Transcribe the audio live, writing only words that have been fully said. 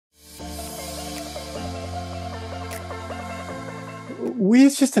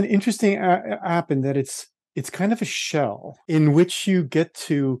It's just an interesting app in that it's kind of a shell in which you get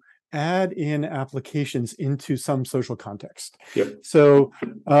to add in applications into some social context. Yep. So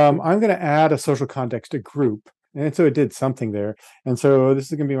I'm going to add a social context, a group, and so it did something there. And so this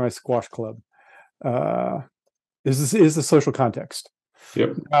is going to be my squash club. This is the social context.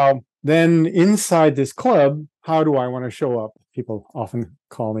 Yep. Now, then inside this club, how do I want to show up? People often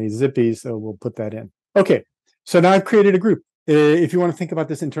call me Zippy, so we'll put that in. Okay, so now I've created a group. If you want to think about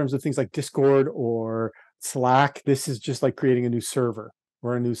this in terms of things like Discord or Slack, this is just like creating a new server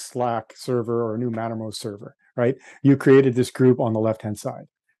or a new Slack server or a new Mattermost server, right? You created this group on the left-hand side.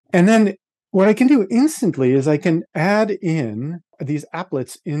 And then what I can do instantly is I can add in these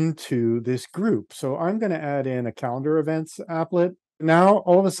applets into this group. So I'm going to add in a calendar events applet. Now,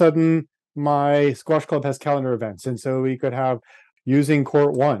 all of a sudden, my squash club has calendar events. And so we could have using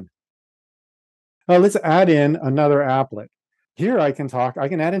court 1. Let's add in another applet. Here I can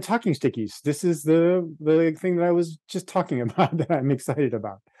add in talking stickies. This is the thing that I was just talking about that I'm excited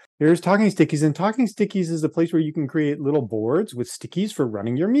about. Here's talking stickies, and talking stickies is the place where you can create little boards with stickies for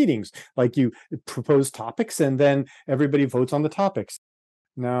running your meetings. Like you propose topics and then everybody votes on the topics.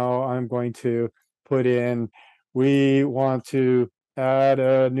 Now I'm going to put in, we want to add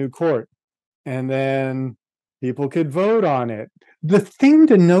a new court, and then people could vote on it. The thing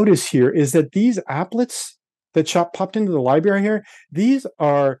to notice here is that these applets that popped into the library here, these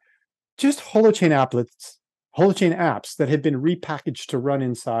are just Holochain applets, Holochain apps that have been repackaged to run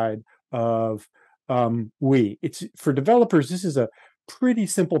inside of We. It's for developers, this is a pretty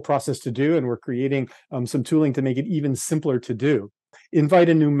simple process to do, and we're creating some tooling to make it even simpler to do. Invite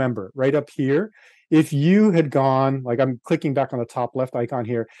a new member right up here. If you had gone, like I'm clicking back on the top left icon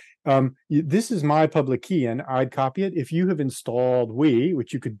here, this is my public key and I'd copy it. If you have installed We,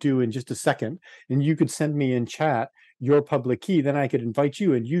 which you could do in just a second, and you could send me in chat your public key, then I could invite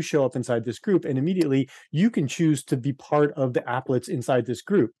you and you show up inside this group, and immediately you can choose to be part of the applets inside this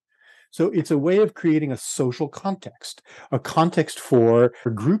group. So it's a way of creating a social context, a context for a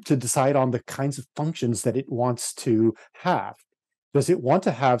group to decide on the kinds of functions that it wants to have. Does it want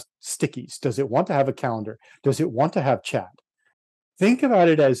to have stickies? Does it want to have a calendar? Does it want to have chat? Think about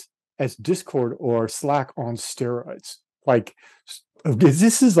it as Discord or Slack on steroids. Like,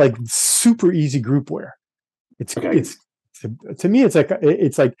 this is like super easy groupware. To me, it's like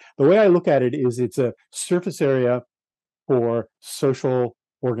the way I look at it is it's a surface area for social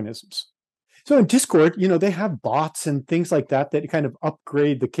organisms. So in Discord, they have bots and things like that kind of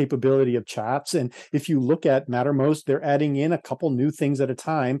upgrade the capability of chats. And if you look at Mattermost, they're adding in a couple new things at a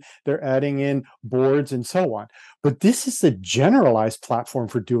time. They're adding in boards and so on. But this is the generalized platform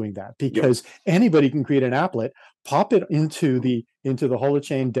for doing that, because anybody can create an applet, pop it into the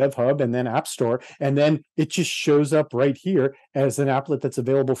Holochain Dev Hub and then App Store, and then it just shows up right here as an applet that's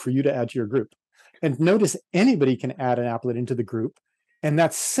available for you to add to your group. And notice anybody can add an applet into the group. And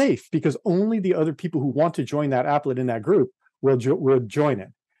that's safe because only the other people who want to join that applet in that group will join it.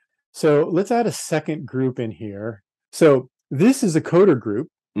 So let's add a second group in here. So this is a coder group.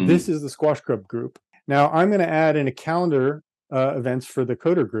 This is the squash club group. Now I'm going to add in a calendar events for the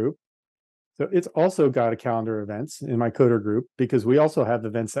coder group. So it's also got a calendar events in my coder group because we also have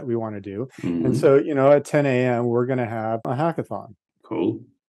events that we want to do. And so, at 10 a.m., we're going to have a hackathon. Cool.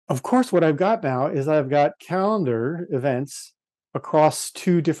 Of course, what I've got now is I've got calendar events across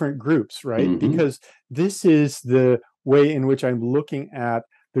two different groups, right? Because this is the way in which I'm looking at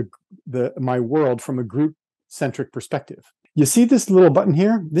my world from a group-centric perspective. You see this little button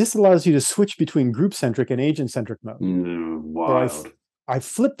here? This allows you to switch between group-centric and agent-centric mode. Wild. So I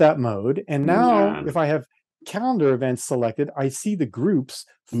flip that mode, and now if I have calendar events selected, I see the groups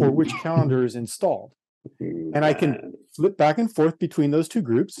for which calendar is installed. And I can flip back and forth between those two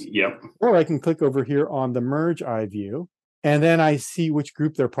groups. Or I can click over here on the merge eye view, and then I see which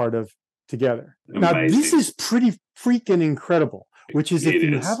group they're part of together. Amazing. Now, this is pretty freaking incredible, which is if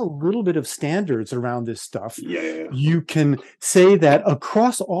you have a little bit of standards around this stuff, you can say that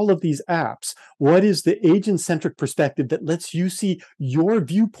across all of these apps, what is the agent-centric perspective that lets you see your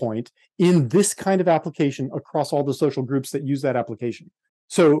viewpoint in this kind of application across all the social groups that use that application?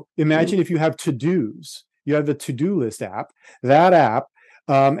 So imagine if you have to-dos, you have the to-do list app, that app,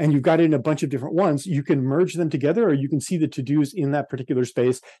 and you've got it in a bunch of different ones, you can merge them together, or you can see the to-dos in that particular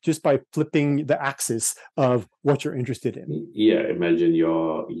space just by flipping the axis of what you're interested in. Yeah, imagine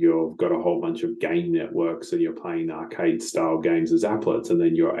you've got a whole bunch of game networks and you're playing arcade-style games as applets, and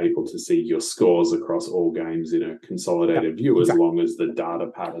then you're able to see your scores across all games in a consolidated view, as long as the data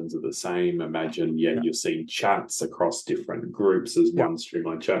patterns are the same. Imagine, you're seeing chats across different groups as one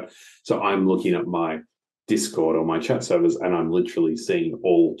streamlined chat. So I'm looking at my Discord or my chat servers, and I'm literally seeing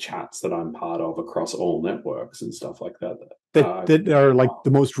all chats that I'm part of across all networks and stuff like that. That are like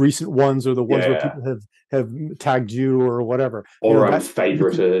the most recent ones, or the ones where people have tagged you or whatever. Or I'm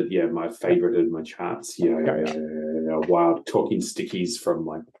favorited. My favorited my chats. Wow, talking stickies from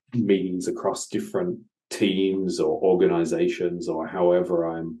like meetings across different teams or organizations, or however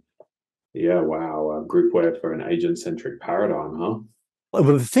I'm. Groupware for an agent-centric paradigm, huh? Well,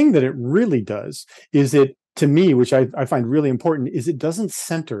 the thing that it really does is to me, which I find really important, is it doesn't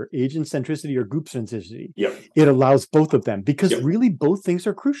center agent centricity or group centricity. It allows both of them, because really both things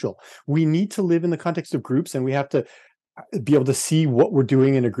are crucial. We need to live in the context of groups, and we have to be able to see what we're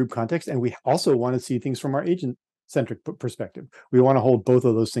doing in a group context. And we also want to see things from our agent-centric perspective. We want to hold both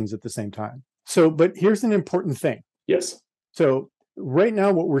of those things at the same time. So, but here's an important thing. Yes. So right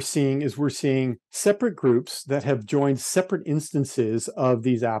now, what we're seeing separate groups that have joined separate instances of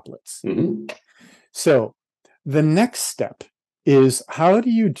these applets. So the next step is, how do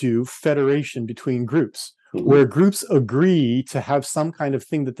you do federation between groups, where groups agree to have some kind of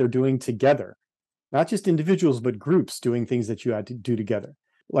thing that they're doing together? Not just individuals, but groups doing things that you had to do together.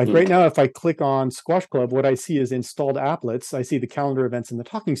 Like right now, if I click on Squash Club, what I see is installed applets. I see the calendar events and the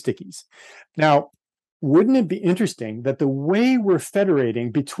talking stickies. Now, wouldn't it be interesting that the way we're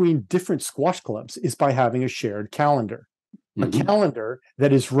federating between different squash clubs is by having a shared calendar, a calendar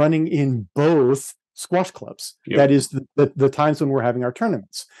that is running in both squash clubs? That is the times when we're having our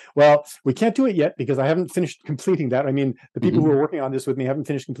tournaments. Well, we can't do it yet because I haven't finished completing that. I mean, the people who are working on this with me haven't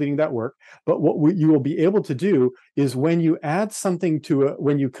finished completing that work. But what you will be able to do is, when you add something to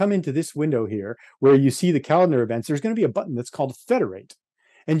when you come into this window here, where you see the calendar events, there's going to be a button that's called Federate.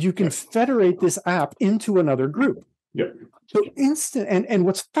 And you can federate this app into another group. So and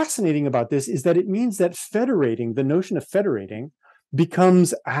what's fascinating about this is that it means that federating, the notion of federating,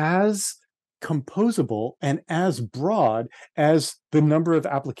 becomes as composable and as broad as the number of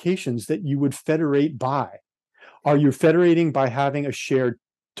applications that you would federate by. Are you federating by having a shared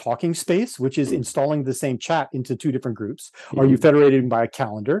talking space, which is installing the same chat into two different groups? Are you federating by a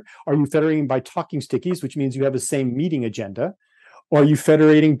calendar? Are you federating by talking stickies, which means you have the same meeting agenda? Are you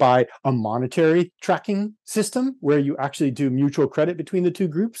federating by a monetary tracking system where you actually do mutual credit between the two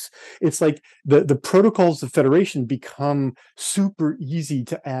groups? It's like the protocols of federation become super easy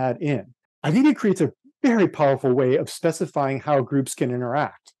to add in. I think it creates a very powerful way of specifying how groups can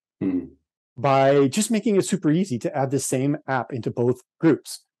interact by just making it super easy to add the same app into both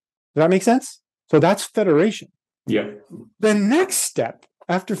groups. Does that make sense? So that's federation. The next step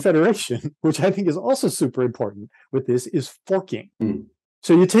after federation, which I think is also super important with this, is forking.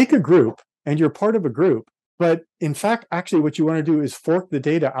 So you take a group and you're part of a group, but in fact, actually what you want to do is fork the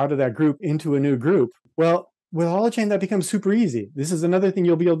data out of that group into a new group. Well, with Holochain, that becomes super easy. This is another thing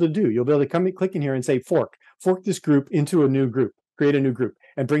you'll be able to do. You'll be able to come and click in here and say, fork this group into a new group, create a new group,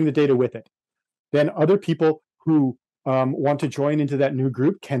 and bring the data with it. Then other people who want to join into that new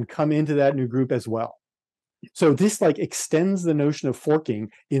group can come into that new group as well. So this like extends the notion of forking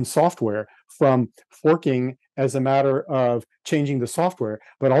in software from forking as a matter of changing the software,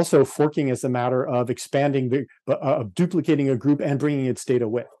 but also forking as a matter of expanding of duplicating a group and bringing its data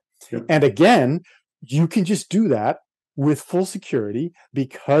with. And again, you can just do that with full security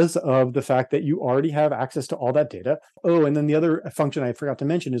because of the fact that you already have access to all that data. Oh, and then the other function I forgot to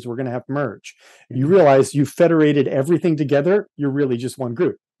mention is we're going to have merge. You realize you've federated everything together, you're really just one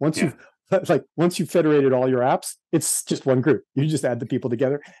group. Once you've federated all your apps, it's just one group. You just add the people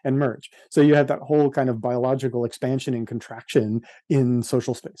together and merge. So you have that whole kind of biological expansion and contraction in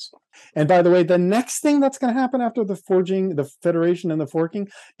social space. And by the way, the next thing that's going to happen after the forging, the federation and the forking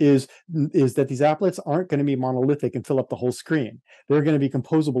is that these applets aren't going to be monolithic and fill up the whole screen. They're going to be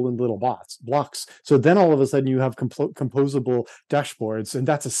composable in little blocks. So then all of a sudden you have composable dashboards, and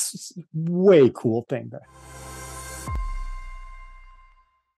that's a way cool thing.